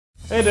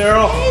Hey,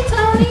 Daryl. Hey,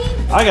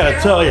 Tony. I gotta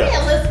tell you, Hey,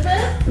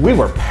 Elizabeth. we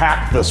were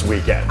packed this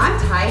weekend. I'm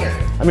tired.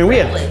 I mean, we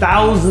had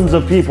thousands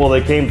of people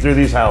that came through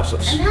these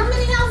houses. And how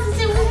many houses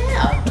did we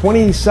have?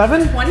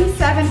 27?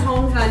 27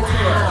 homes on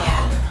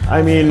tour.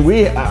 I mean,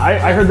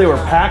 I heard they were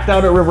packed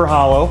out at River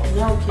Hollow.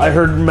 No kidding. I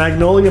heard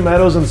Magnolia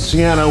Meadows and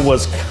Sienna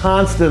was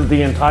constant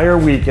the entire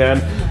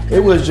weekend. It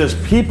was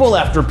just people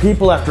after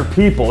people after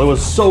people. It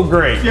was so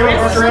great. You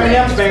want your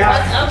M&M's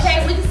back?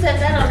 Okay, we can set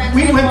that on that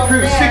We table went through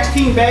over there.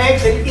 16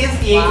 bags and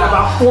Izzy ate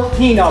about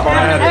 14 of them.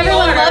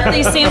 Everyone loved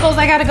these samples.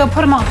 I gotta go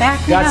put them all back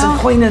now. Got some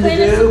cleaning to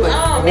do, but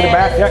Oh, we're man.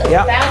 back.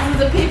 Yeah.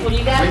 Thousands of people.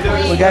 You gotta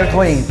clean. We gotta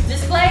clean.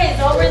 Displays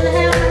over in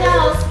the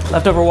house.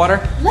 Leftover water?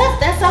 Left,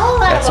 that's all.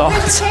 That's all.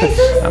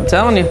 Cases. I'm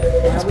telling you. We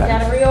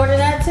gotta reorder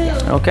that too.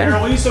 Okay.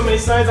 Daryl, we used so many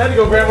signs, I had to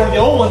go grab one of the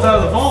old ones out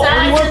of the vault. Where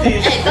do you want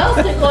these? Hey, those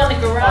could go in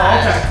the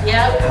garage.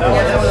 Yep.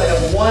 That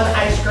was like one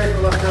ice scraper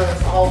left over.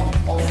 That's all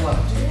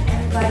left.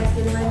 Everybody's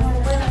getting ready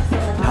for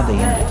winter. How'd they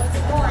end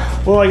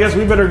it? Well, I guess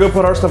we better go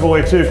put our stuff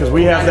away too, because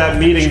we have that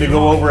meeting to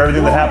go over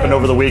everything that happened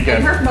over the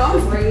weekend. Her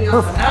phone's ringing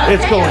off.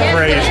 It's going Okay,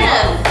 crazy.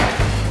 yes, it is.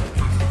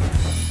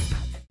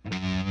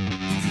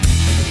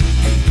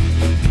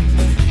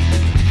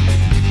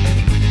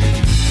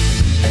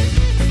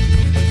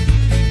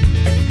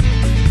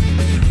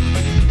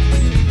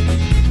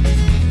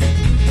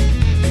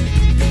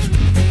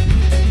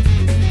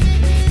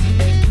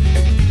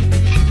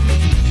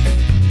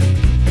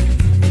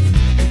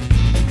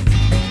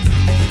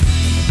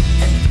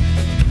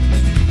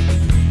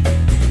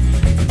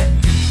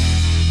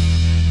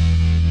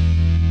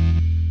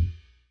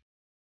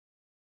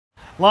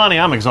 Lonnie,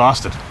 I'm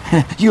exhausted.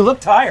 You look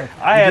tired.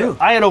 I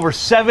had over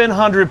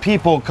 700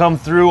 people come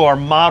through our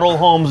model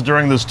homes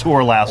during this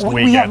tour last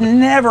We have weekend.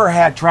 never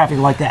had traffic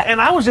like that. And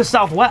I was just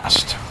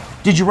Southwest.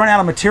 Did you run out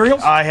of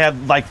materials? I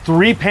had like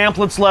 3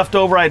 pamphlets left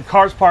over. I had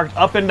cars parked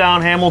up and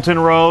down Hamilton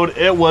Road.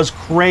 It was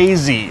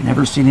crazy.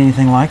 Never seen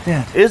anything like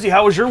that. Izzy,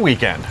 how was your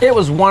weekend? It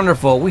was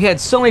wonderful. We had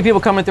so many people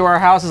coming through our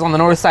houses on the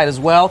north side as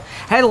well.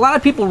 Had a lot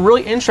of people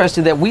really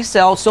interested that we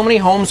sell so many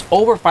homes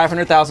over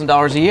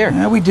 $500,000 a year.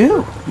 Yeah, we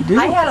do. We do.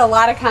 I had a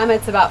lot of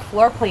comments about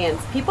floor plans.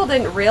 People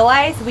didn't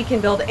realize we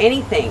can build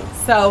anything.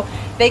 So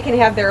they can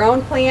have their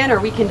own plan or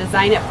we can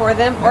design it for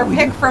them or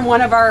pick from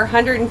one of our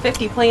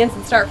 150 plans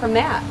and start from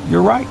that.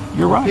 You're right.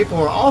 You're right. People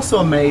were also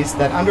amazed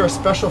that under a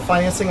special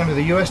financing under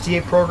the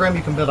USDA program,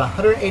 you can build a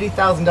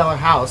 $180,000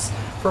 house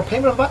for a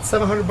payment of about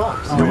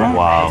 $700. You're right.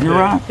 Wow. You're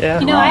right. Yeah.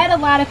 You know, I had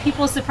a lot of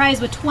people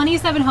surprised with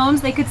 27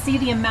 homes. They could see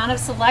the amount of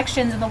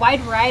selections and the wide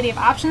variety of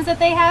options that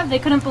they have. They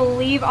couldn't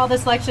believe all the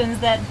selections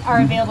that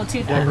are available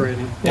to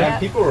them. Yeah,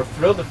 people were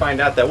thrilled to find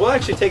out that we'll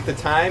actually take the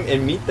time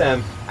and meet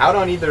them out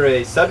on either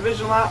a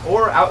subdivision lot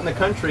or out in the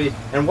country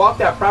and walk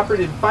that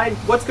property to find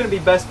what's going to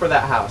be best for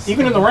that house.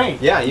 Even in the rain.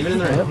 Yeah, even in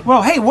the rain.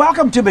 Well, hey,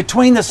 welcome to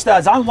Between the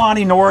Studs. I'm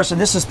Lonnie Norris, and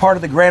this is part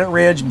of the Granite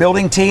Ridge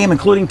building team,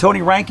 including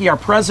Tony Ranke, our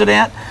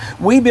president.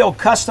 We build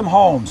custom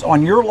homes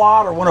on your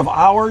lot or one of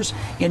ours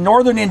in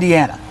northern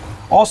Indiana,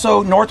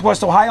 also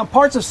northwest Ohio, and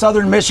parts of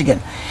southern Michigan.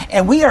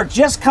 And we are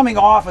just coming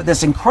off of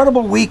this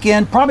incredible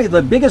weekend, probably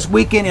the biggest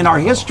weekend in our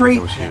history.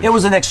 It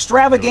was an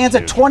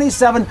extravaganza,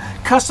 27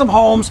 custom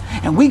homes,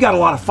 and we got a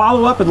lot of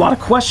follow-up and a lot of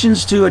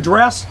questions to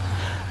address.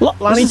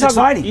 Lonnie, This is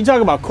exciting. you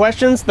talk about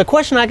questions. The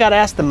question I got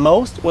asked the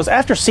most was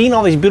after seeing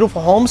all these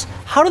beautiful homes,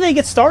 how do they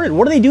get started?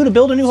 What do they do to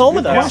build a new home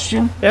with us?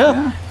 Question.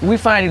 Yeah. We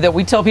find that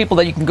we tell people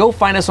that you can go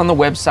find us on the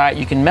website.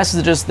 You can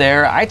message us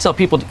there. I tell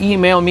people to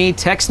email me,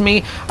 text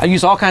me. I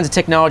use all kinds of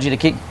technology to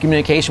keep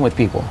communication with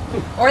people.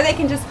 Or they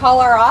can just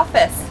call our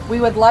office. We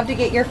would love to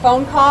get your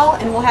phone call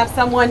and we'll have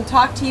someone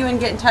talk to you and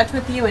get in touch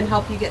with you and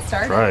help you get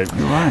started. Right.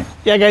 You're right.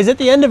 Yeah, guys, at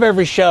the end of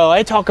every show,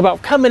 I talk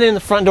about coming in the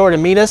front door to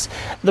meet us.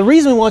 The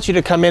reason we want you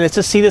to come in is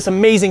to see this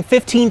amazing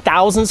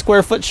 15,000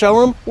 square foot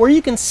showroom where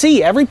you can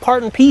see every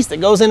part and piece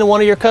that goes into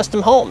one of your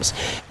custom homes.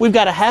 We've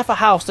got a half a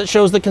house that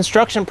shows the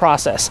construction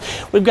process.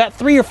 We've got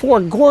 3 or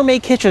 4 gourmet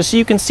kitchens so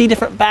you can see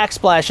different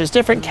backsplashes,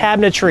 different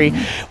cabinetry.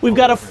 We've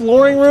got a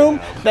flooring room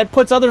that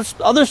puts other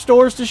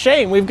stores to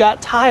shame. We've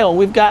got tile,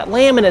 we've got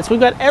laminates, we've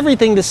got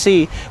everything to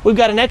see. We've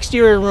got an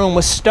exterior room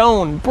with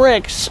stone,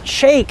 bricks,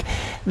 shake.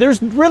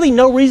 There's really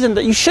no reason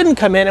that you shouldn't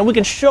come in and we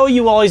can show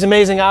you all these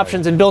amazing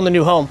options in building a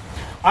new home.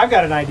 I've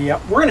got an idea.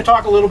 We're going to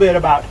talk a little bit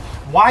about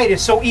why it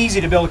is so easy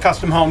to build a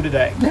custom home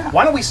today. Yeah.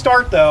 Why don't we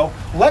start though?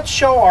 Let's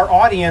show our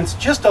audience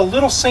just a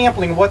little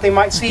sampling of what they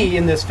might see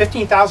in this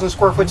 15,000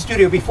 square foot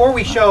studio before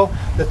we show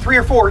the 3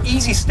 or 4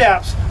 easy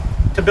steps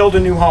to build a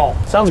new home.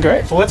 Sounds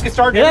great. So let's get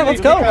started. Yeah,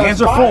 let's go.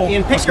 Hands are full.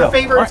 And pick Let's your go.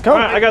 favorite. Let's go. All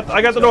right,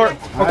 I got the door.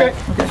 Okay.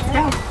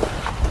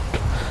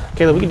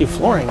 Okay, we can do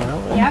flooring, you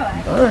know?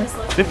 Yeah.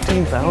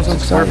 15,000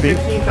 square feet.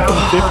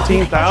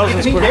 15,000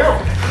 Meet square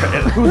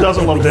Daryl. feet. Who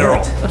doesn't love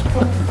Daryl?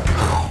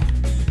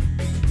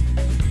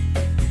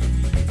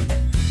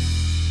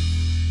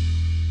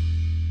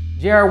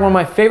 JR, one of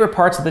my favorite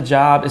parts of the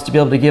job is to be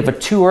able to give a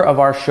tour of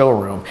our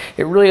showroom.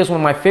 It really is one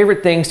of my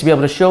favorite things to be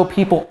able to show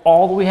people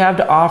all that we have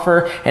to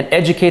offer and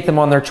educate them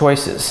on their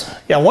choices.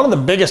 Yeah, one of the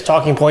biggest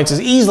talking points is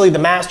easily the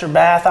master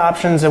bath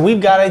options, and we've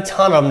got a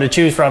ton of them to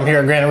choose from here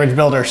at Granite Ridge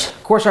Builders.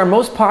 Of course, our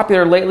most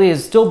popular lately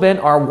has still been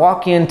our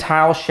walk-in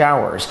tile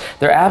showers.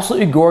 They're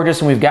absolutely gorgeous,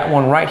 and we've got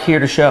one right here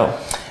to show.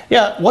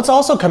 Yeah, what's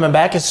also coming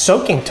back is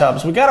soaking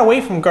tubs. We got away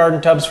from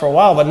garden tubs for a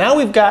while, but now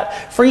we've got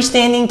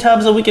freestanding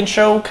tubs that we can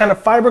show, kind of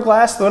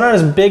fiberglass. They're not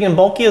as big and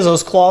bulky as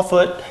those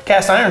clawfoot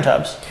cast iron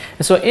tubs.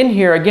 And so in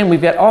here, again,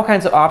 we've got all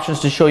kinds of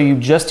options to show you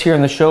just here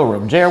in the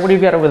showroom. JR, what do you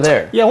got over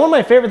there? Yeah, one of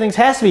my favorite things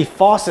has to be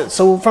faucets.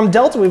 So from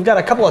Delta, we've got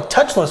a couple of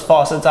touchless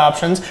faucets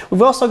options.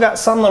 We've also got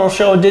some that'll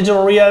show a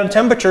digital readout of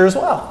temperature as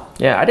well.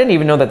 Yeah, I didn't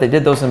even know that they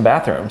did those in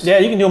bathrooms. Yeah,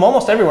 you can do them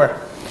almost everywhere.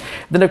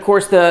 Then of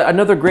course,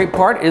 another great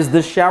part is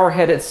the shower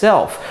head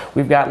itself.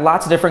 We've got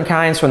lots of different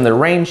kinds, from the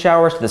rain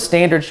showers to the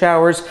standard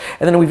showers.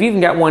 And then we've even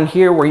got one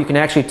here where you can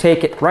actually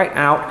take it right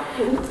out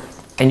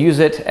and use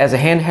it as a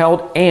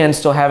handheld and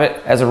still have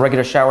it as a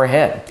regular shower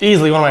head.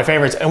 Easily one of my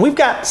favorites. And we've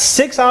got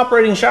 6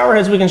 operating shower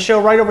heads we can show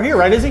right over here,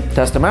 right, Izzy?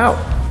 Test them out.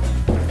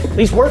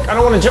 These work. I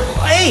don't want to jump.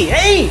 Hey,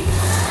 hey!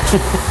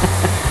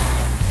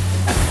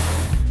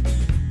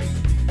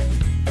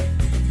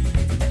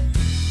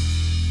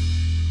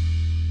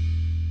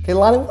 Okay,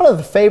 Lonnie, one of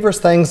the favorite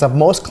things of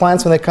most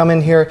clients when they come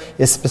in here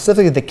is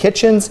specifically the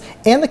kitchens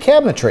and the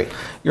cabinetry.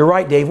 You're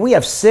right, Dave. We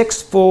have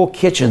 6 full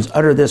kitchens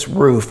under this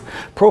roof,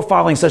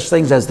 profiling such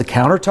things as the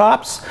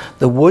countertops,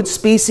 the wood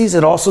species,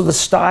 and also the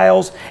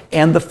styles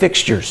and the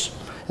fixtures.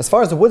 As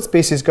far as the wood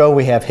species go,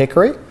 we have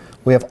hickory,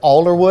 we have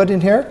alder wood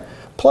in here,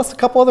 plus a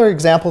couple other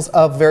examples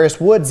of various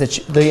woods that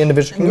the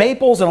individual can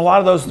maples and a lot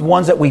of those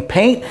ones that we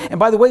paint. And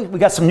by the way, we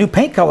got some new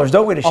paint colors,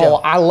 don't we, to show?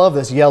 Oh, I love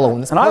this yellow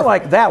one. And I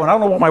like that one. I don't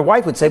know what my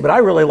wife would say, but I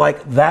really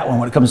like that one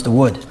when it comes to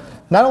wood.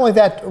 Not only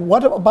that,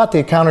 what about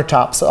the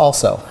countertops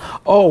also?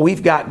 Oh,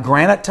 we've got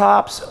granite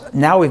tops.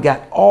 Now we've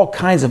got all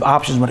kinds of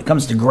options when it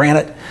comes to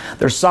granite.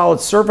 There's solid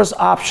surface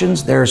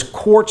options, there's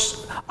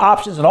quartz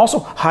options, and also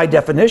high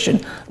definition.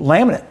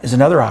 Laminate is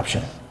another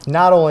option.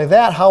 Not only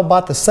that, how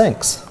about the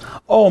sinks?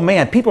 Oh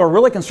man, people are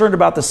really concerned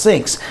about the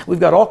sinks. We've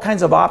got all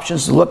kinds of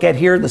options to look at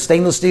here, the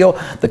stainless steel,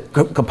 the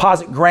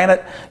composite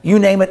granite, you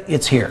name it,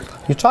 it's here.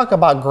 You talk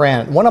about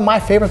granite. One of my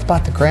favorites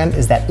about the granite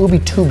is that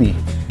ubi-tubi.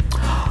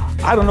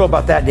 I don't know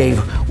about that,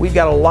 Dave. We've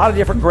got a lot of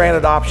different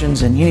granite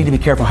options, and you need to be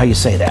careful how you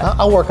say that.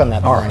 I'll work on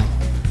that. All right.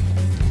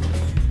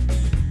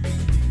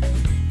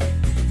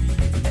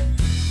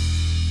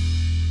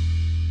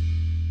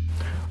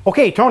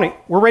 Okay, Tony,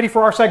 we're ready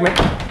for our segment.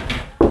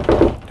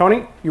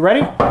 Tony, you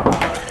ready?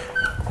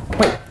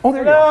 Wait, oh,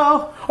 there you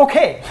go.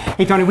 Okay.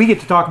 Hey, Tony, we get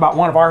to talk about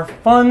one of our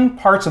fun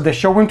parts of the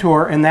showroom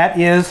tour, and that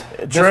is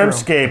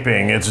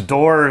trimscaping. It's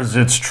doors,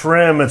 it's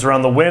trim, it's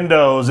around the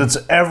windows, it's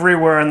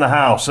everywhere in the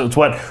house. It's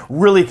what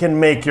really can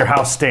make your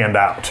house stand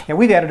out. And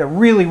we've added a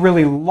really,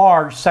 really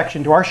large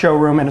section to our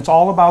showroom, and it's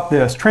all about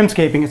this,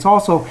 trimscaping. It's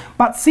also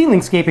about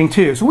ceilingscaping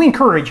too. So we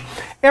encourage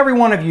every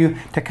one of you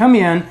to come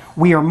in.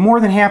 We are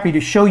more than happy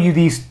to show you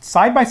these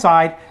side by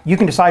side. You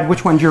can decide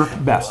which one's your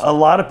best. A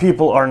lot of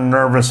people are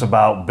nervous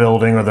about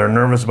building, or they're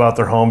nervous about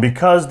their home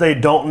because they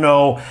don't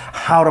know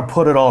how to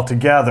put it all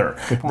together.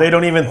 They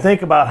don't even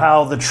think about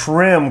how the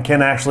trim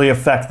can actually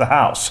affect the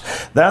house.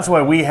 That's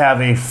why we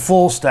have a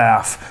full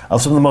staff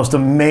of some of the most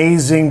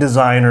amazing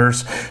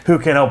designers who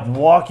can help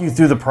walk you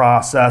through the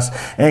process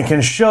and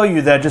can show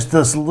you that just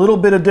this little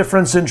bit of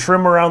difference in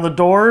trim around the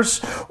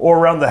doors or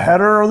around the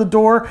header of the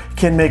door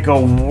can make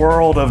a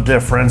world of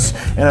difference.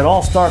 And it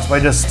all starts by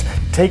just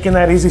taking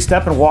that easy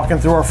step and walking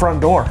through our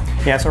front door.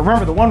 Yeah, so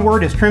remember the one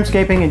word is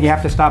trimscaping, and you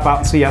have to stop out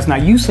and see us. Now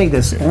you say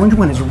this orange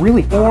one is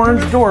really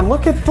orange door.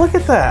 Look at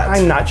that.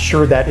 I'm not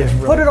sure that is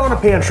really. Put it on a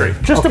pantry.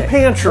 Just Okay. a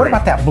pantry. What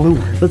about that blue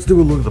one? Let's do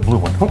a look at the blue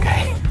one.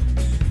 Okay.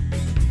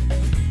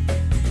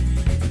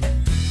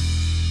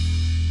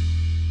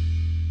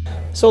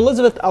 So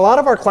Elizabeth, a lot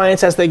of our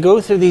clients, as they go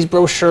through these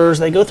brochures,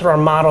 they go through our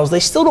models, they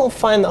still don't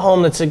find the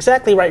home that's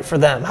exactly right for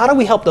them. How do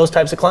we help those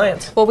types of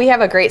clients? Well, we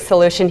have a great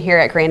solution here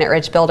at Granite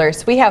Ridge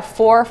Builders. We have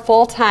 4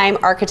 full-time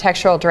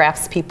architectural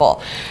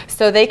draftspeople.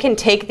 So they can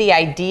take the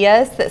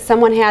ideas that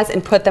someone has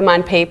and put them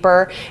on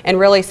paper and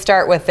really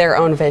start with their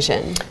own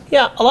vision.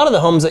 Yeah, a lot of the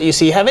homes that you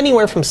see have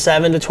anywhere from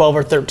 7 to 12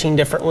 or 13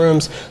 different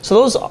rooms.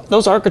 So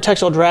those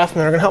architectural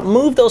draftsmen are going to help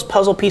move those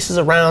puzzle pieces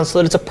around so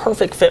that it's a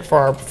perfect fit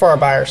for our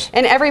buyers.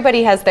 And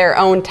everybody has their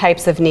own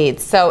types of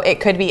needs. So it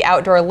could be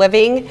outdoor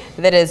living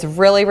that is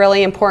really,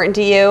 really important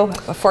to you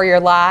for your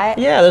lot.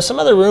 Yeah, there's some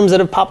other rooms that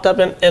have popped up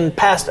in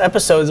past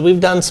episodes. We've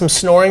done some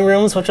snoring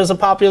rooms, which was a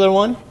popular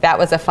one. That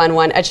was a fun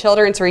one. A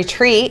children's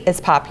retreat is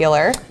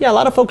popular. Yeah, a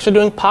lot of folks are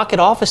doing pocket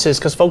offices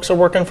because folks are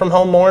working from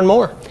home more and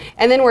more.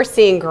 And then we're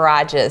seeing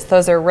garages.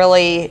 Those are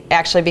really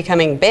actually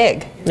becoming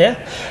big.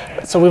 Yeah.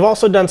 So we've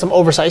also done some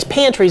oversized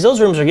pantries.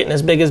 Those rooms are getting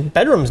as big as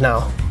bedrooms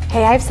now.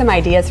 Hey, I have some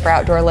ideas for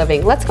outdoor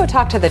living. Let's go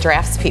talk to the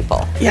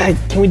draftspeople. Yeah,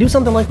 can we do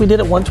something like we did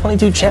at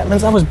 122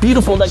 Chapman's? That was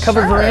beautiful, that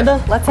covered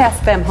veranda. Let's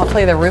ask them.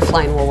 Hopefully the roof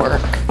line will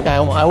work.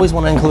 Yeah, I always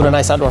want to include a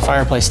nice outdoor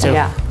fireplace too.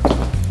 Yeah.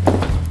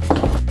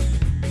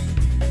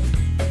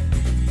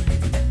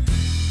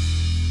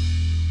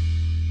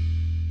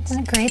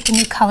 great? The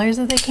new colors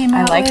that they came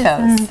out I like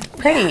with. those.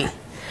 Pretty.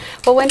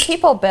 Well, when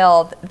people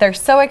build, they're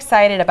so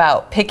excited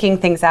about picking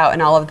things out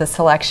in all of the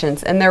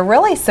selections, and they're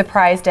really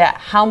surprised at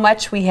how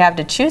much we have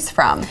to choose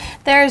from.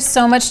 There's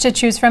so much to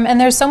choose from, and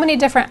there's so many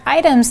different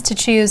items to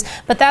choose,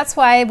 but that's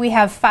why we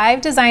have 5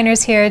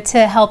 designers here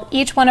to help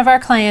each one of our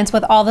clients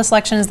with all the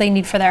selections they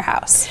need for their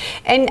house.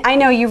 And I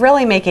know you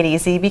really make it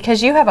easy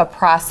because you have a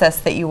process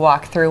that you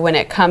walk through when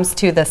it comes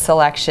to the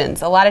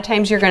selections. A lot of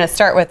times you're going to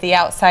start with the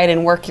outside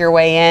and work your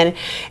way in,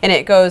 and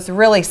it goes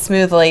really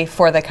smoothly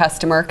for the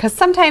customer because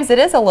sometimes it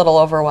is a little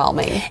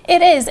overwhelming.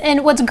 It is,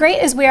 and what's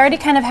great is we already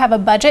kind of have a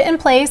budget in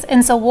place,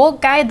 and so we'll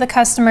guide the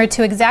customer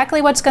to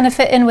exactly what's going to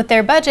fit in with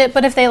their budget,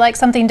 but if they like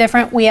something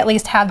different, we at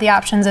least have the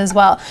options as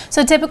well.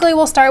 So typically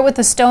we'll start with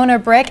the stone or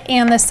brick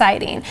and the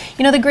siding.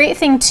 You know, the great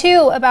thing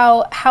too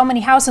about how many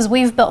houses,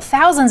 we've built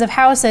thousands of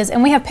houses,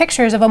 and we have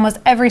pictures of almost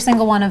every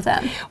single one of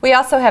them. We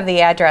also have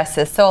the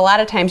addresses, so a lot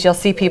of times you'll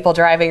see people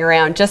driving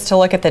around just to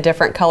look at the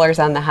different colors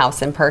on the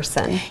house in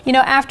person. You know,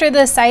 after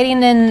the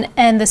siding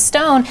and the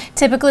stone,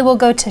 typically we'll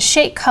go to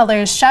shake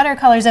colors, shutter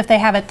colors if they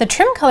have it. The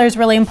trim color is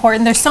really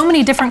important. There's so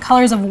many different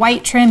colors of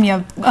white trim.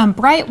 You have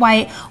bright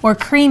white or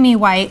creamy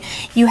white.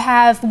 You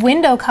have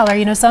window color.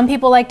 You know, some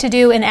people like to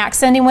do an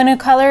accenting window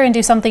color and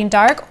do something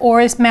dark,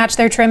 or match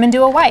their trim and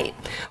do a white.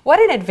 What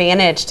an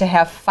advantage to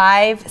have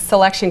 5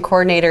 selection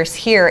coordinators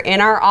here in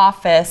our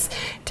office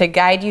to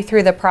guide you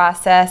through the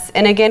process.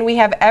 And again, we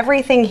have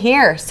everything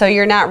here, so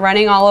you're not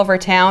running all over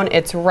town.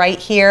 It's right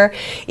here.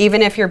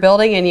 Even if you're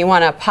building and you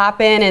want to pop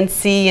in and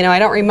see, you know, I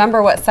don't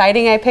remember what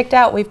siding I picked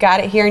out, we've got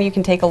it here and you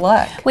can take a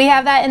look. We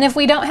have that, and if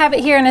we don't have it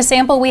here in a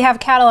sample, we have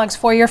catalogs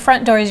for your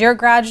front doors, your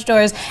garage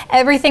doors.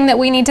 Everything that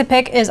we need to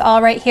pick is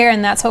all right here,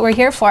 and that's what we're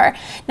here for.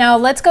 Now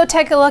let's go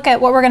take a look at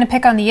what we're going to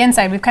pick on the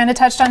inside. We've kind of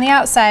touched on the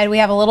outside. We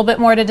have a little bit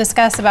more to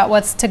discuss about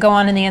what's to go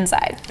on in the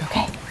inside.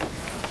 Okay.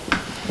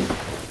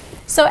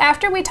 So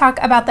after we talk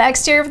about the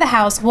exterior of the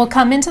house, we'll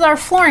come into our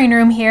flooring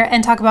room here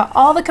and talk about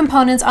all the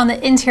components on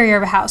the interior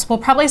of a house. We'll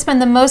probably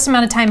spend the most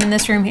amount of time in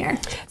this room here.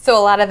 So a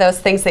lot of those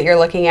things that you're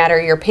looking at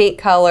are your paint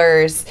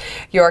colors,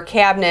 your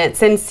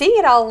cabinets, and seeing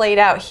it all laid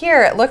out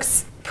here, it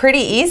looks pretty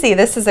easy.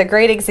 This is a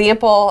great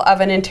example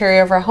of an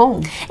interior of a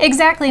home.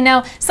 Exactly.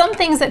 Now, some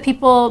things that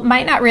people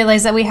might not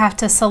realize that we have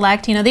to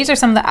select, you know, these are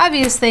some of the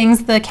obvious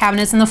things, the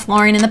cabinets and the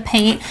flooring and the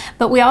paint,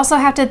 but we also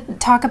have to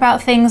talk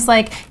about things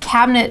like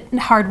cabinet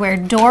hardware,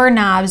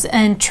 doorknobs,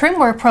 and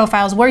trimwork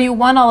profiles, where you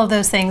want all of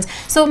those things.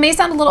 So it may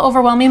sound a little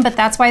overwhelming, but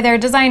that's why there are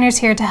designers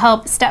here to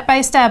help step by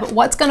step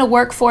what's going to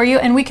work for you,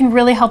 and we can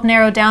really help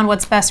narrow down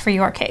what's best for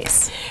your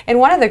case. And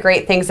one of the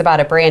great things about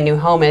a brand new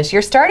home is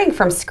you're starting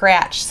from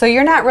scratch, so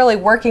you're not really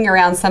working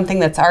around something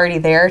that's already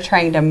there,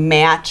 trying to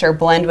match or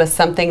blend with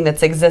something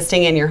that's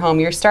existing in your home.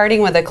 You're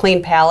starting with a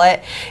clean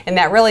palette, and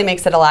that really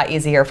makes it a lot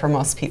easier for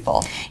most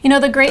people. You know,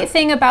 the great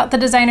thing about the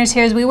designers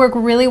here is we work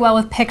really well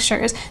with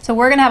pictures. So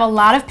we're going to have a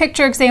lot of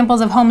picture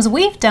examples of homes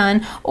we've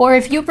done, or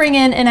if you bring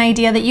in an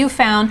idea that you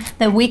found,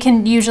 that we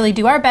can usually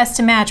do our best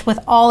to match with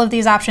all of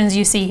these options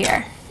you see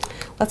here.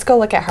 Let's go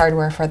look at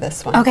hardware for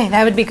this one. Okay,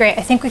 that would be great.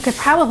 I think we could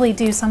probably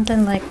do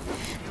something like,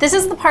 this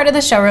is the part of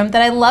the showroom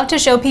that I love to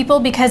show people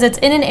because it's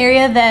in an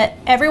area that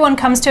everyone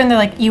comes to and they're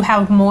like, you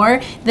have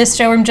more. This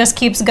showroom just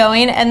keeps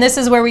going, and this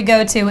is where we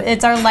go to.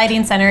 It's our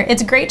lighting center.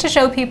 It's great to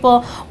show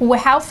people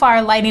how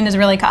far lighting has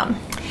really come.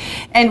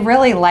 And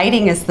really,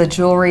 lighting is the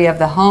jewelry of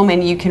the home,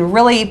 and you can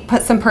really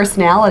put some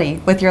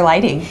personality with your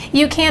lighting.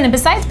 You can, and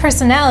besides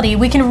personality,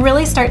 we can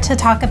really start to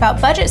talk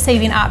about budget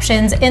saving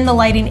options in the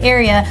lighting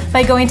area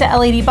by going to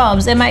LED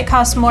bulbs. It might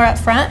cost more up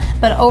front,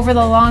 but over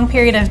the long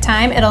period of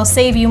time, it'll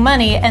save you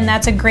money, and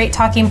that's a great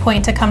talking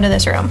point to come to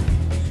this room.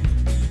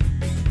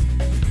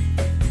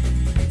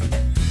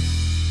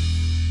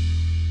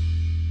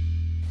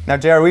 Now,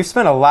 JR, we've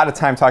spent a lot of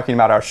time talking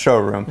about our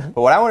showroom,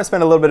 but what I want to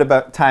spend a little bit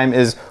of time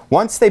is,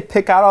 once they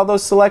pick out all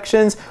those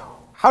selections,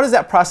 how does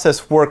that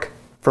process work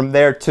from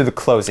there to the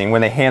closing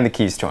when they hand the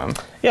keys to them?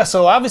 Yeah,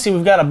 so obviously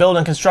we've got to build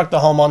and construct the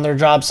home on their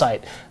job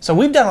site. So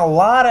we've done a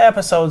lot of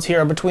episodes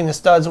here Between the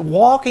Studs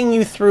walking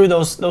you through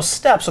those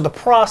steps of the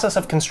process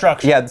of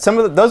construction. Yeah,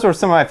 those were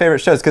some of my favorite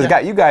shows because it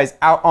got you guys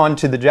out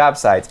onto the job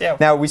sites. Yeah.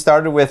 Now, we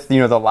started with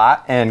the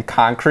lot and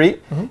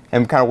concrete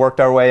and kind of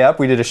worked our way up.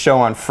 We did a show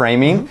on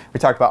framing. We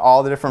talked about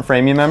all the different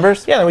framing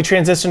members. Yeah, then we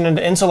transitioned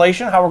into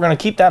insulation, how we're going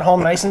to keep that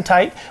home nice and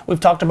tight. We've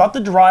talked about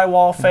the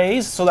drywall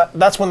phase, so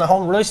that's when the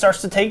home really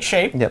starts to take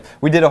shape. Yep.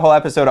 We did a whole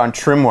episode on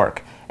trim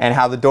work and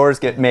how the doors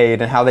get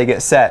made and how they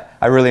get set.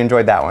 I really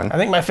enjoyed that one. I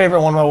think my favorite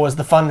one was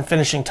the fun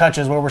finishing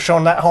touches, where we're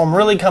showing that home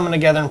really coming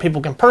together and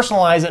people can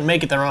personalize it and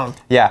make it their own.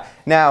 Yeah.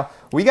 Now,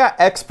 we got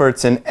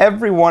experts in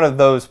every one of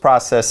those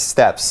process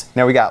steps.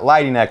 Now, we got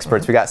lighting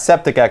experts, we got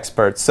septic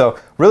experts. So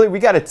really, we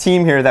got a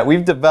team here that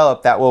we've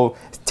developed that will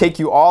take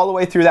you all the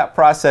way through that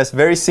process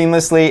very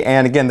seamlessly,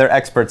 and again, they're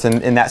experts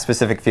in that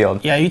specific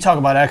field. Yeah, you talk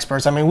about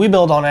experts. I mean, we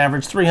build on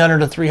average 300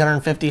 to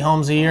 350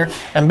 homes a year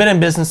and been in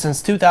business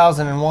since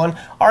 2001.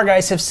 Our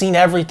guys have seen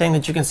everything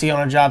that you can see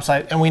on a job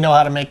site, and we know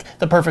how to make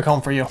the perfect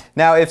home for you.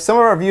 Now, if some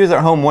of our viewers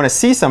at home want to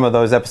see some of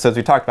those episodes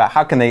we talked about,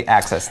 how can they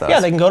access those? Yeah,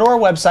 they can go to our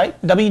website,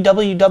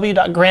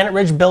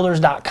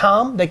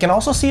 www.graniteridgebuilders.com. They can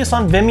also see us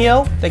on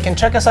Vimeo. They can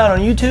check us out on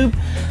YouTube.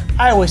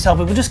 I always tell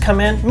people, just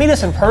come in, meet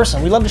us in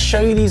person. We love to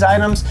show you these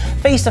items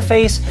face to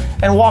face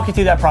and walk you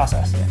through that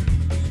process.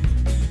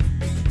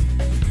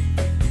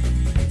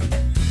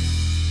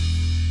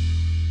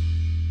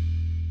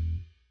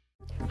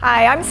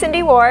 Hi, I'm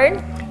Cindy Ward.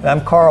 And I'm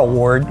Carl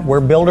Ward.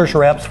 We're builders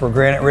reps for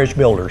Granite Ridge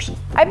Builders.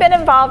 I've been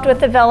involved with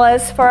the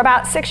villas for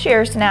about 6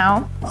 years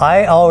now.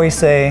 I always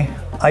say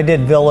I did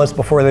villas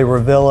before they were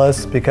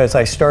villas because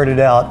I started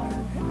out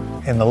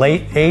in the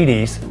late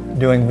 80s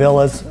doing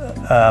villas.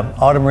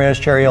 Autumn Ridge,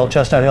 Cherry Hill,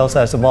 Chestnut Hills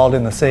has evolved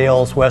in the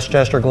sales,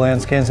 Westchester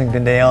Glens,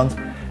 Kensington Downs.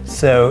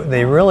 So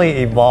they really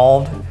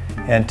evolved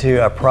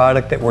into a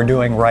product that we're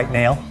doing right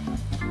now.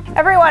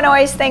 Everyone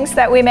always thinks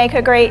that we make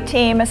a great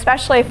team,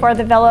 especially for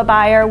the villa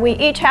buyer. We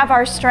each have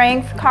our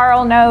strength.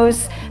 Carl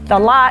knows the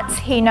lots,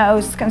 he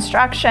knows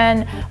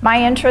construction.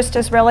 My interest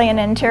is really in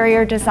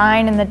interior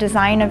design and the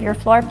design of your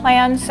floor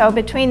plan. So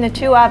between the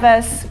two of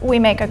us, we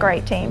make a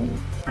great team.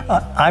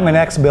 I'm an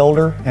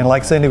ex-builder, and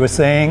like Cindy was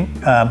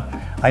saying,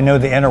 I know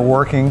the inner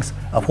workings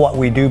of what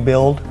we do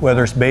build,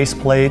 whether it's base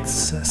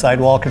plates,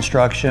 sidewall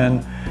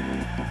construction,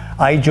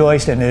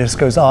 I-joist, and it just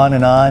goes on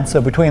and on.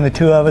 So between the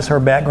two of us, her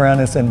background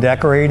is in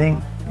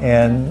decorating,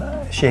 and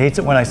she hates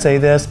it when I say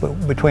this,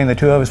 but between the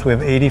two of us, we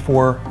have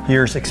 84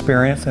 years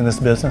experience in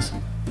this business.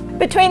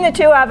 Between the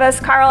two of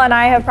us, Carl and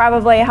I have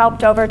probably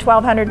helped over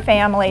 1,200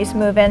 families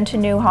move into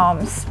new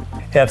homes.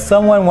 If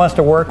someone wants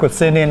to work with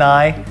Cindy and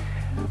I,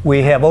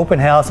 we have open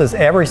houses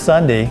every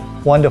Sunday,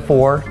 1 to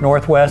 4,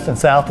 Northwest and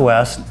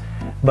Southwest,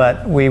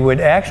 but we would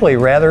actually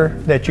rather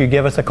that you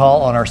give us a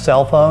call on our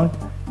cell phone.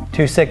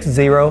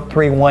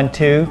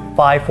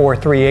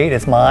 260-312-5438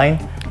 is mine.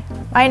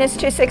 Mine is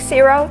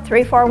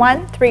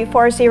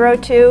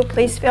 260-341-3402.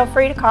 Please feel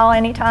free to call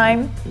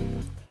anytime.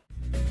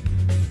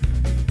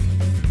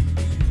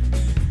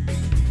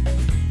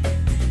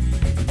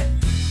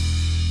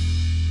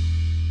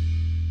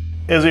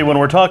 Izzy, when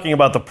we're talking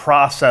about the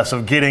process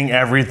of getting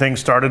everything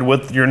started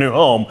with your new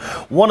home,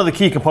 one of the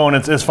key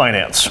components is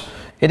finance.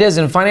 It is,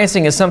 and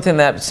financing is something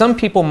that some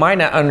people might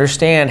not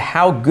understand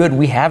how good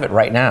we have it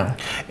right now.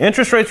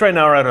 Interest rates right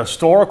now are at a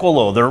historical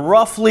low. They're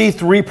roughly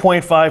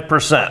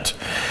 3.5%.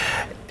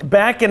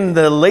 Back in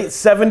the late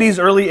 70s,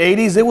 early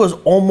 80s, it was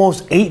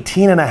almost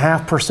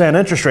 18.5%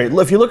 interest rate.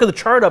 If you look at the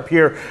chart up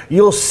here,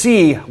 you'll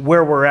see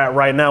where we're at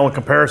right now in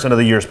comparison to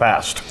the years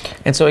past.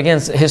 And so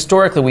again,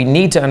 historically, we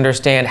need to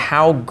understand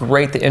how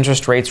great the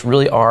interest rates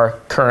really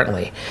are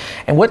currently.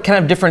 And what kind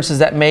of difference does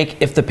that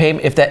make if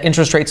that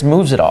interest rates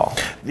moves at all?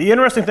 The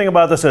interesting thing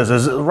about this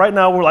is right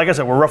now, like I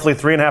said, we're roughly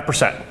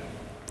 3.5%.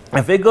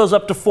 If it goes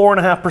up to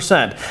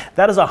 4.5%,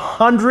 that is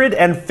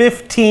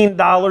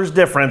 $115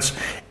 difference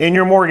in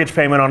your mortgage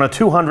payment on a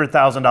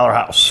 $200,000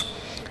 house.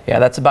 Yeah,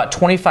 that's about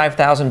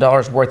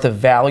 $25,000 worth of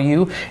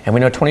value, and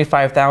we know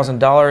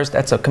 $25,000,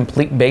 that's a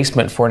complete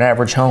basement for an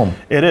average home.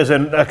 It is,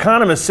 and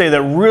economists say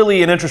that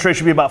really an interest rate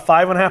should be about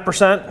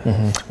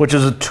 5.5%, which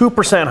is a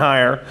 2%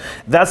 higher.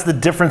 That's the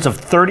difference of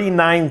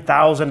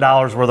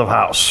 $39,000 worth of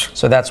house.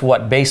 So that's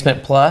what,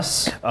 basement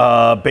plus?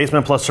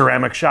 Basement plus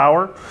ceramic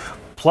shower,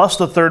 plus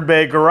the third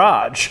bay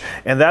garage,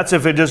 and that's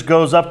if it just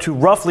goes up to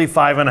roughly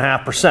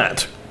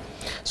 5.5%.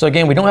 So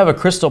again, we don't have a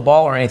crystal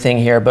ball or anything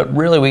here, but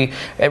really we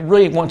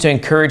really want to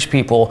encourage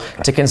people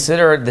to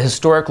consider the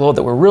historic low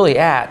that we're really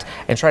at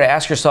and try to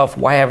ask yourself,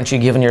 why haven't you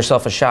given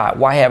yourself a shot?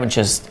 Why haven't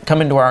you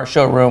come into our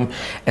showroom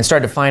and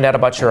start to find out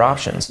about your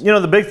options? You know,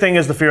 the big thing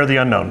is the fear of the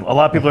unknown. A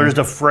lot of people are just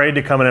afraid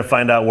to come in and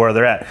find out where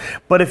they're at.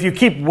 But if you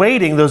keep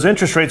waiting, those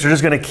interest rates are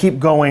just going to keep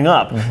going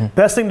up.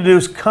 Best thing to do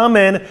is come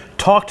in,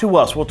 talk to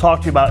us. We'll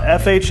talk to you about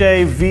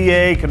FHA,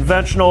 VA,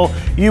 conventional,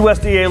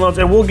 USDA loans,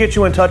 and we'll get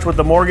you in touch with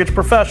the mortgage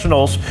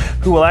professionals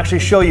who will actually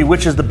show you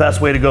which is the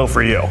best way to go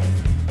for you.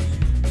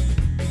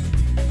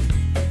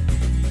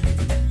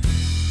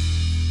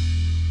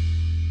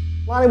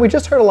 Lonnie, we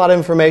just heard a lot of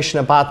information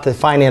about the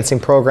financing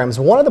programs.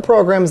 One of the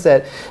programs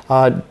that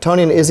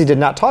Tony and Izzy did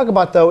not talk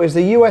about, though, is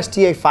the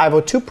USDA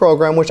 502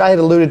 program, which I had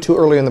alluded to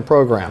earlier in the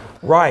program.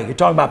 Right, you're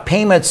talking about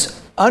payments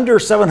under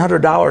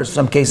 $700 in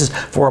some cases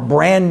for a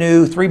brand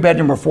new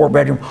 3-bedroom or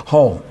 4-bedroom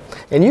home.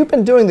 And you've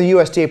been doing the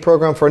USDA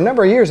program for a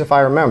number of years, if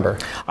I remember.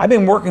 I've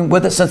been working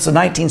with it since the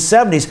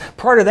 1970s.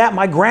 Prior to that,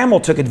 my grandma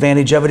took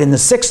advantage of it in the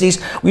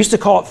 60s. We used to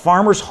call it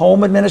Farmers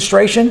Home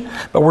Administration,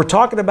 but we're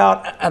talking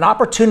about an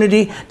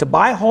opportunity to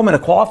buy a home in a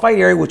qualified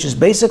area, which is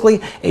basically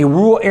a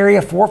rural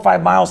area 4 or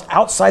 5 miles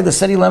outside the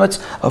city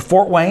limits of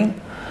Fort Wayne,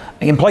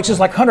 in places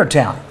like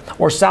Huntertown,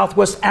 or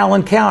Southwest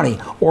Allen County,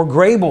 or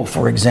Grable,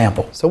 for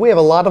example. So we have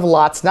a lot of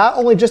lots, not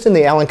only just in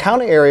the Allen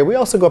County area, we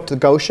also go up to the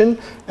Goshen,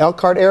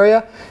 Elkhart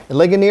area,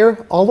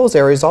 Ligonier, all those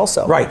areas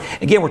also. Right.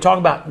 Again, we're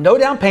talking about no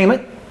down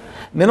payment,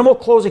 Minimal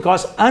closing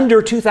costs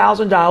under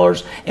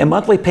 $2,000 and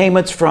monthly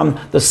payments from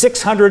the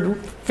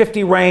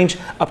 $650 range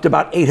up to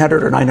about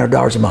 $800 or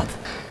 $900 a month.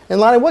 And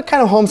Lonnie, what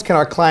kind of homes can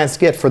our clients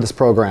get for this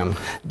program?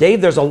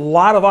 Dave, there's a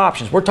lot of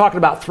options. We're talking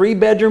about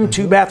 3-bedroom,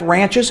 2-bath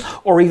ranches,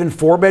 or even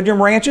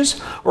 4-bedroom ranches.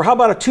 Or how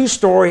about a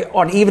 2-story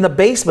on even a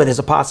basement is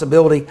a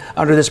possibility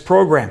under this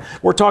program.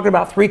 We're talking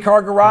about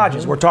 3-car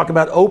garages. We're talking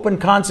about open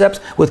concepts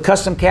with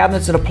custom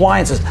cabinets and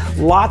appliances.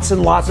 Lots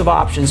and lots of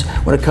options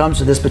when it comes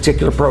to this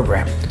particular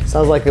program.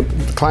 Sounds like the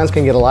clients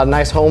can get a lot of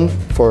nice home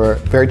for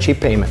very cheap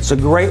payments. It's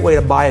a great way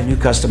to buy a new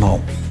custom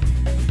home.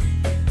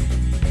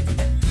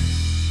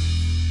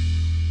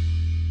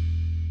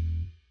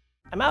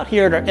 I'm out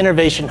here at our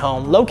Innovation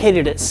home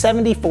located at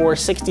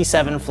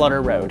 7467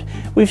 Flutter Road.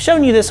 We've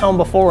shown you this home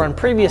before on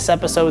previous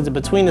episodes of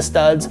Between the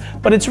Studs,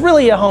 but it's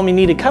really a home you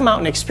need to come out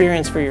and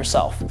experience for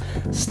yourself.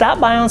 Stop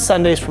by on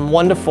Sundays from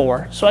 1 to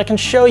 4 so I can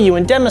show you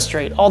and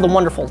demonstrate all the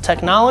wonderful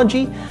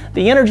technology,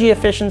 the energy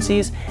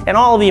efficiencies, and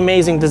all of the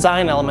amazing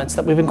design elements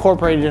that we've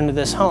incorporated into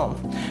this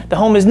home. The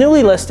home is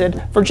newly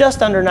listed for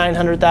just under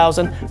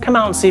 $900,000. Come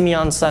out and see me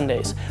on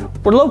Sundays.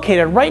 We're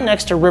located right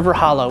next to River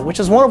Hollow, which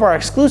is one of our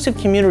exclusive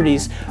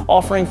communities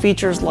offering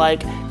features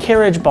like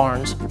carriage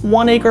barns,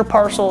 1-acre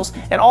parcels,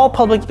 and all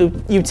public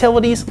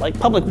utilities like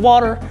public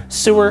water,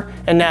 sewer,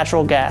 and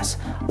natural gas.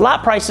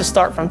 Lot prices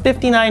start from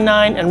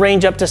 $59.9 and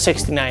range up to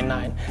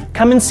 $69.9.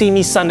 Come and see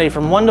me Sunday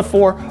from 1 to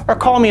 4 or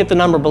call me at the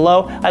number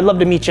below. I'd love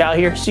to meet you out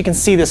here so you can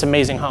see this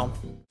amazing home.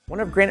 One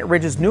of Granite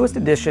Ridge's newest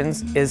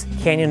additions is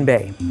Canyon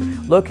Bay,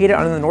 located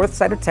on the north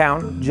side of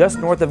town, just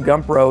north of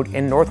Gump Road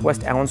in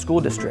Northwest Allen School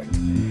District.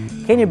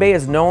 Canyon Bay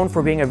is known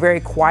for being a very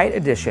quiet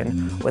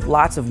addition with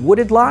lots of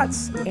wooded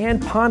lots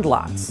and pond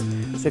lots.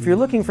 So if you're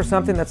looking for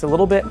something that's a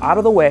little bit out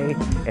of the way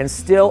and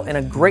still in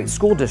a great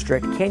school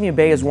district, Canyon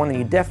Bay is one that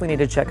you definitely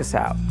need to check us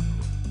out.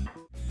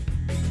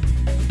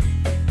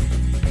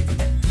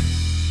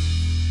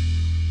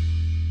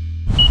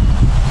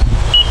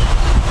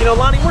 You know,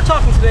 Lonnie, we're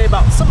talking today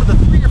about some of the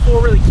 3 or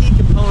 4 really key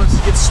components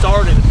to get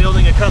started in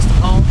building a custom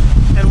home,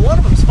 and one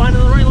of them is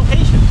finding the right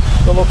location.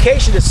 The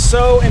location is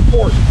so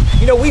important.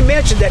 You know, we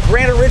mentioned that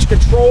Granite Ridge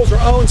controls or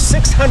owns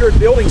 600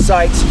 building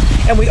sites,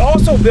 and we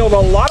also build a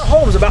lot of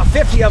homes, about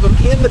 50 of them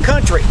in the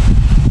country,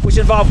 which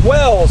involve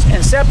wells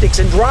and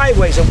septics and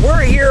driveways, and we're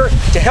here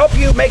to help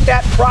you make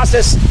that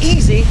process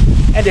easy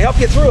and to help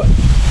you through it.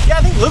 Yeah,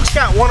 I think Luke's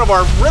got one of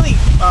our really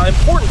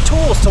important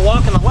tools to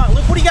walk in the lot.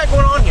 Luke, what do you got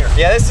going on here?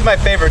 Yeah, this is my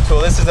favorite tool.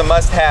 This is a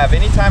must-have.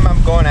 Anytime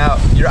I'm going out,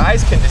 your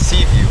eyes can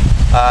deceive you.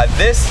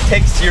 This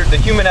takes the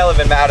human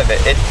element out of it.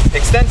 It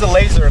extends a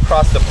laser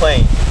across the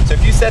plane. So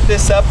if you set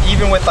this up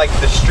even with like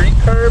the street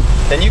curb,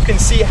 then you can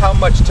see how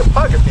much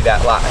topography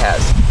that lot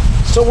has.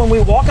 So when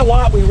we walk a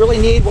lot, we really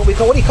need what do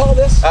you call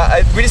this?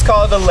 We just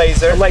call it a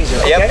laser. A laser,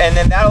 okay. Yep, and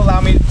then that'll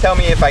allow me to tell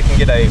me if I can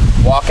get a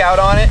walkout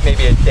on it,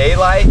 maybe a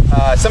daylight.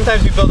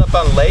 Sometimes we build up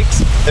on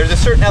lakes. There's a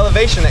certain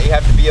elevation that you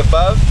have to be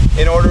above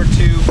in order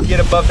to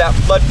get above that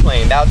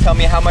floodplain. That'll tell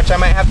me how much I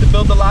might have to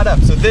build the lot up.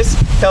 So this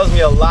tells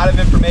me a lot of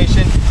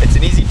information. It's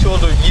an easy tool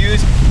to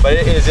use, but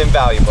it is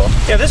invaluable.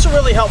 Yeah, this will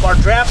really help our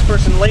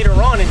draftsperson later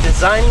on in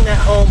designing that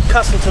home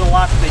custom to the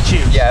lot that they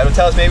choose. Yeah, it'll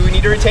tell us maybe we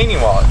need a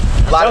retaining wall.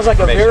 Sounds like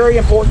a very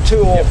important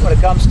tool when it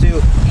comes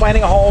to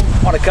planning a home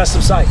on a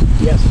custom site.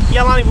 Yes.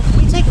 Yeah, Lonnie,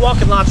 we take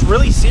walk-in lots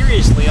really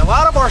seriously. A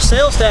lot of our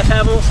sales staff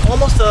have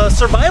almost a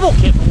survival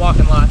kit for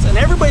walk-in lots, and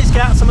everybody's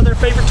got some of their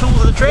favorite tools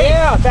of the trade.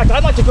 Yeah, in fact,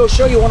 I'd like to go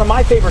show you one of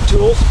my favorite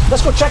tools.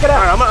 Let's go check it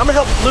out. All right, I'm gonna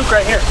help Luke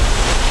right here.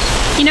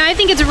 You know, I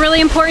think it's really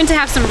important to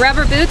have some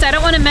rubber boots. I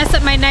don't want to mess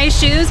up my nice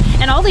shoes,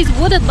 and all these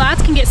wooded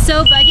lots can get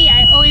so buggy.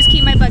 I always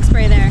keep my bug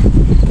spray there.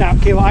 Now,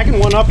 Kayla, I can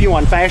one-up you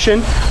on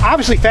fashion.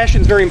 Obviously,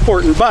 fashion is very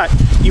important, but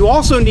you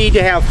also need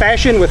to have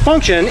fashion with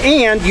function,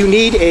 and you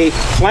need a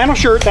flannel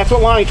shirt, that's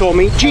what Lonnie told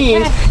me,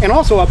 jeans, and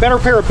also a better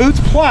pair of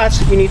boots,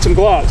 plus you need some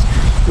gloves.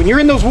 When you're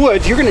in those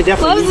woods, you're going to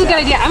definitely Gloves is a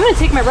good idea. I'm going to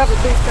take my rubber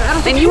boots, though. I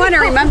don't think And you want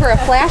to remember a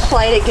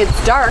flashlight, it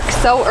gets dark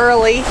so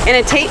early, and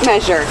a tape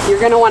measure. You're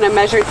going to want to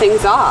measure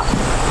things off.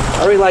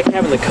 I really like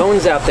having the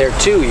cones out there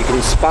too. You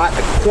can spot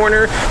a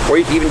corner, or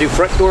you can even do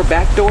front door,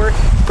 back door.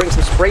 Bring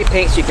some spray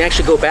paint so you can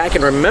actually go back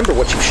and remember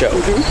what you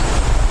showed.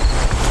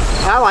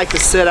 I like to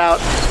sit out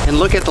and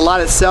look at the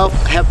lot itself,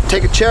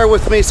 take a chair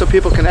with me so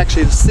people can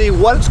actually see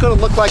what it's going to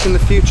look like in the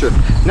future.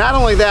 Not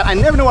only that, I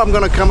never know what I'm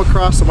going to come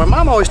across, so my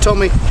mom always told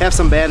me have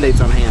some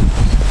Band-Aids on hand.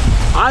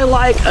 I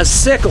like a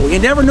sickle. You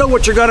never know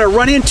what you're going to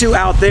run into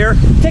out there.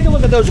 Take a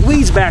look at those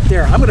weeds back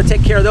there. I'm going to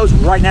take care of those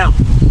right now.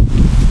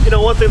 You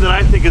know, one thing that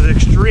I think is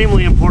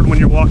extremely important when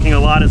you're walking a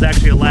lot is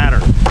actually a ladder,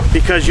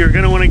 because you're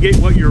going to want to get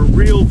what your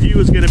real view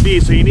is going to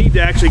be, so you need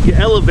to actually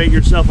elevate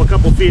yourself a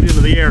couple feet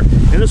into the air,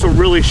 and this will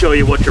really show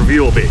you what your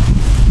view will be.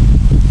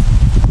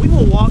 We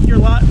will walk your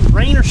lot,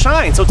 rain or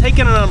shine, so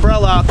taking an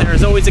umbrella out there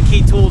is always a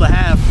key tool to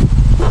have.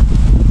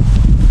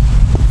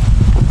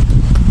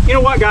 You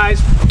know what,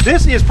 guys?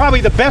 This is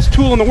probably the best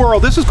tool in the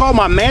world. This is called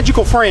my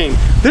magical frame.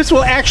 This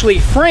will actually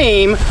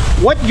frame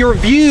what your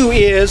view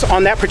is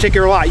on that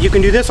particular lot. You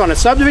can do this on a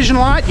subdivision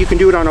lot, you can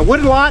do it on a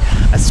wooded lot,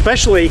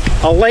 especially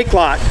a lake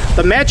lot.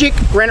 The magic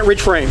Granite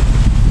Ridge frame.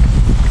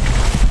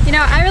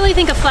 out, I really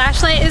think a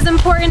flashlight is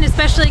important,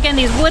 especially again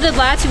these wooded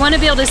lots. You want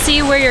to be able to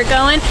see where you're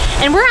going,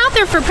 and we're out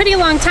there for a pretty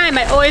long time.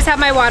 I always have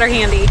my water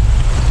handy.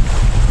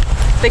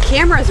 The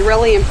camera is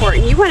really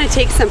important. You want to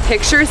take some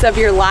pictures of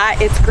your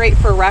lot. It's great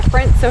for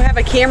reference, so have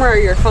a camera or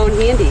your phone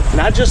handy.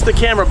 Not just the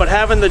camera, but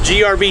having the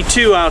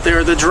GRB2 out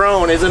there, the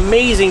drone, is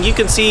amazing. You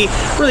can see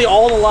really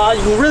all the lot.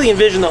 You can really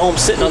envision the home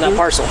sitting on that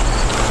parcel.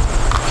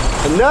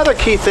 Another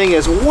key thing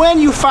is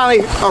when you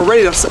finally are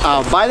ready to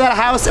buy that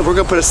house and we're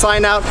going to put a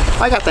sign out,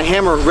 I got the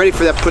hammer ready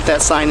for that, put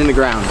that sign in the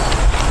ground.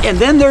 And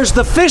then there's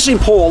the fishing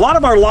pool. A lot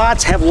of our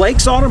lots have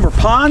lakes on them or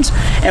ponds,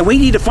 and we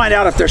need to find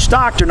out if they're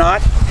stocked or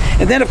not.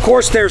 And then, of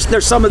course, there's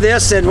some of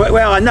this, and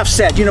well, enough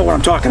said. You know what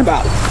I'm talking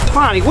about.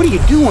 Bonnie, what are you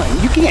doing?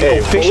 You can't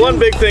go fishing. Well, one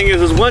big thing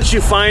is once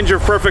you find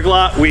your perfect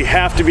lot, we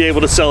have to be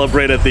able to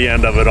celebrate at the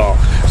end of it all.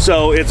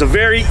 So it's a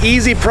very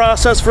easy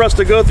process for us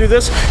to go through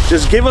this.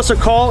 Just give us a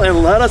call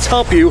and let us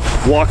help you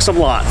walk some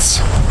lots.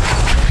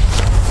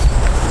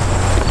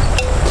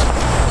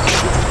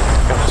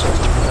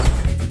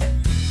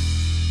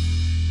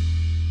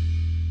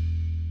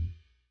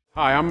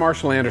 Hi, I'm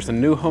Marshall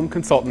Anderson, new home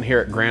consultant here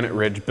at Granite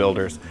Ridge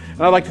Builders,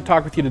 and I'd like to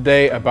talk with you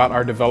today about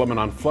our development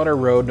on Flutter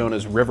Road known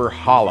as River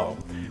Hollow,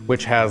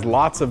 which has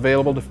lots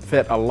available to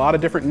fit a lot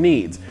of different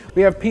needs.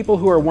 We have people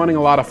who are wanting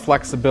a lot of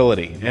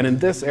flexibility, and in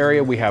this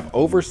area we have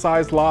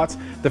oversized lots,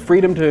 the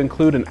freedom to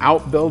include an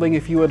outbuilding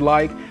if you would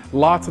like,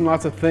 lots and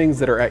lots of things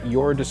that are at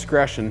your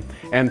discretion,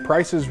 and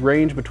prices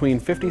range between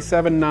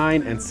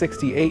 $57,900 and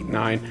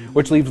 $68,900,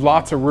 which leaves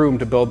lots of room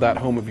to build that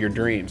home of your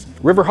dreams.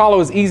 River Hollow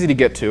is easy to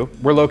get to.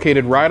 We're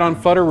located right on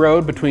Flutter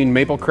Road between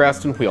Maple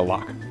Crest and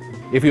Wheelock.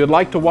 If you would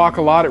like to walk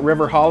a lot at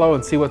River Hollow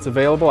and see what's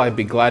available, I'd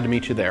be glad to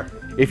meet you there.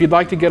 If you'd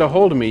like to get a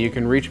hold of me, you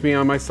can reach me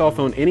on my cell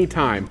phone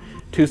anytime,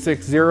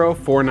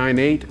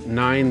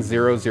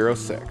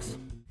 260-498-9006.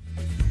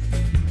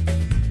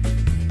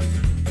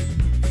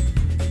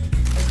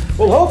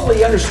 Well, hopefully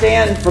you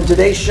understand from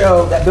today's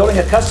show that building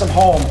a custom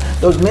home,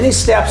 those many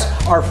steps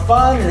are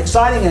fun and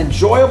exciting and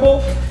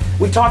enjoyable.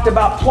 We talked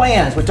about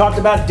plans, we talked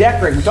about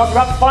decorating, we talked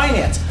about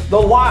finance, the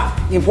lot,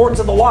 the importance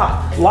of the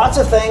lot, lots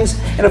of things.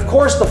 And of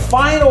course, the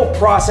final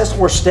process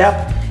or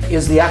step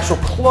is the actual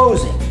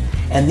closing.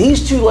 And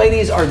these two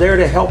ladies are there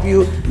to help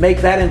you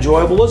make that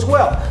enjoyable as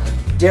well.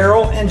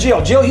 Daryl and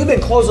Jill. Jill, you've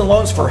been closing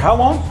loans for how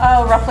long?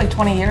 Oh, roughly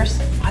 20 years.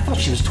 I thought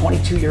she was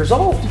 22 years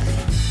old.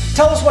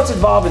 Tell us what's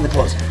involved in the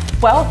closing.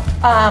 Well,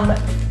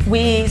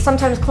 we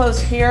sometimes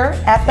close here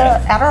at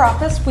our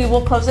office. We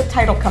will close at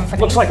title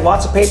company. Looks like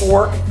lots of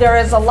paperwork. There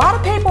is a lot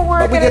of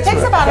paperwork, and it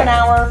takes about an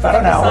hour for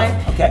them to sign.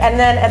 Okay. And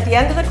then at the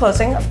end of the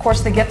closing, of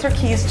course, they get their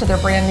keys to their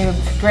brand new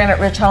Granite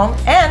Ridge home,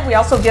 and we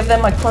also give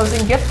them a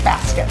closing gift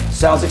basket.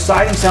 Sounds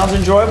exciting. Sounds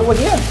enjoyable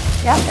again.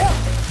 Yeah.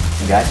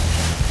 You guys?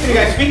 Hey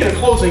guys, speaking of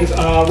closings,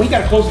 we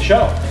got to close the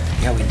show.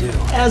 Yeah, we do.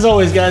 As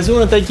always, guys, we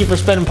want to thank you for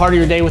spending part of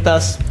your day with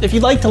us. If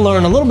you'd like to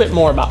learn a little bit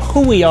more about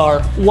who we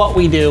are, what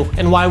we do,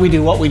 and why we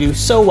do what we do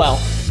so well,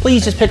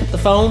 please just pick up the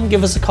phone,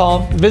 give us a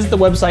call, visit the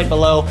website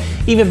below.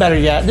 Even better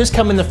yet, just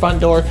come in the front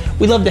door.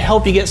 We'd love to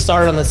help you get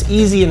started on this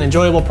easy and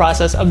enjoyable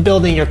process of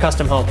building your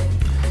custom home.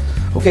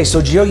 Okay,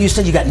 so Jill, you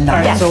said you got 9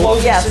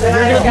 closings. Yes. You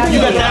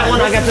got that one,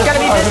 I got this one.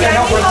 It's going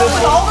to be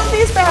with all of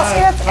these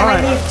baskets, and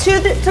I need 2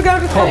 to go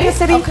to Columbia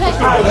City. Okay. All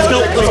right, let's go.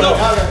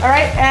 All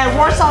right, and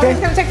Warsaw, who's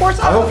going to take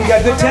Warsaw? I hope you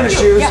got good tennis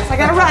shoes. Yes, I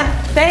got to run.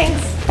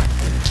 Thanks.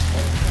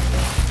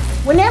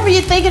 Whenever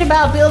you're thinking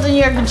about building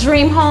your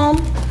dream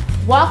home,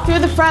 walk through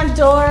the front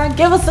door,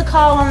 give us a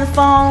call on the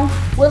phone.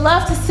 We'd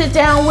love to sit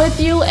down with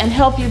you and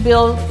help you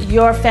build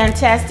your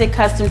fantastic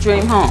custom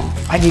dream home.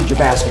 I need your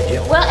basket,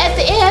 Jill. Well, at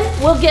the end,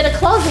 we'll get a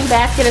closing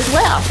basket as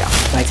well.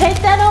 Take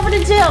that over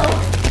to Jill.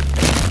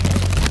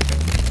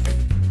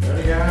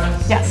 Ready,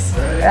 guys? Yes.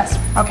 Yes.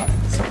 Okay.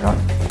 So we're going.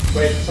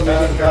 Wait,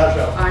 somebody's got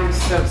to show. I'm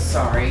so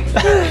sorry.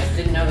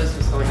 Didn't know this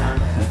was going on.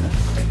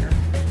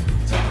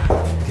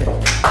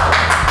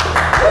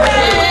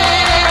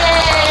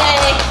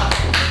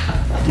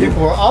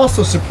 People are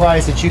also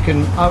surprised that you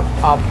can.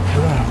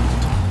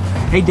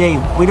 Hey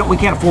Dave, we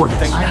can't afford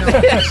this.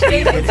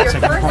 Hey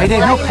Dave,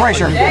 no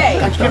pressure.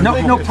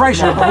 No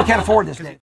pressure, but we can't afford this.